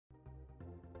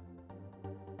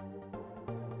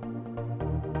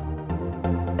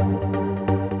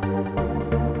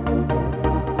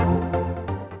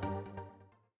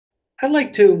I'd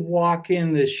like to walk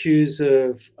in the shoes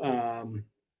of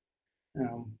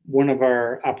one of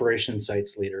our operation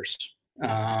sites leaders.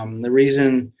 The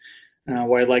reason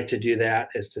why I'd like to do that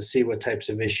is to see what types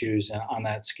of issues on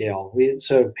that scale.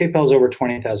 So PayPal's over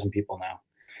 20,000 people now.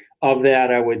 Of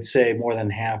that, I would say more than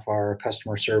half are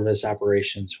customer service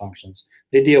operations functions.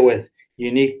 They deal with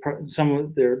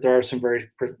there are some very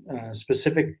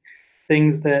specific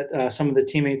things that some of the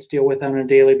teammates deal with on a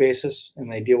daily basis,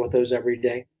 and they deal with those every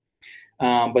day.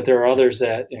 But there are others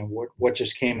that, what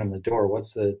just came in the door?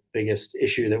 What's the biggest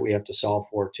issue that we have to solve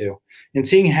for too? And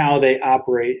seeing how they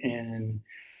operate in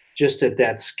just at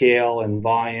that scale and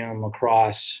volume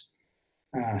across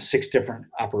 6 different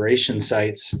operation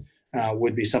sites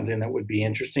would be something that would be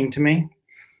interesting to me.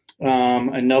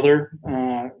 Another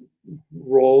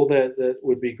role that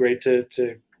would be great to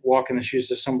walk in the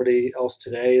shoes of somebody else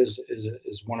today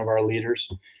is one of our leaders.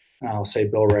 I'll say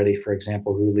Bill Reddy, for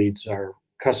example, who leads our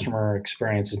customer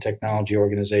experience and technology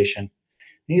organization.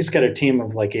 He's got a team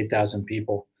of like 8,000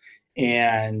 people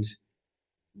and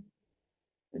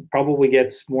probably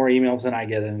gets more emails than I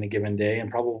get in a given day and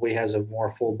probably has a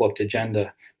more full booked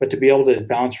agenda. But to be able to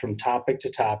bounce from topic to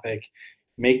topic,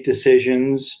 make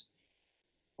decisions,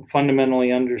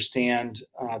 fundamentally understand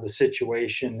the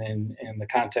situation and the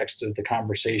context of the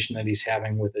conversation that he's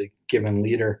having with a given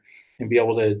leader and be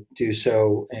able to do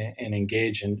so and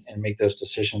engage and make those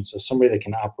decisions. So somebody that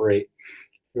can operate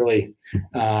really,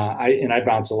 I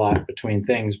bounce a lot between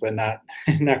things, but not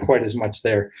quite as much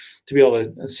there. To be able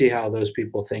to see how those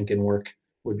people think and work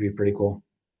would be pretty cool.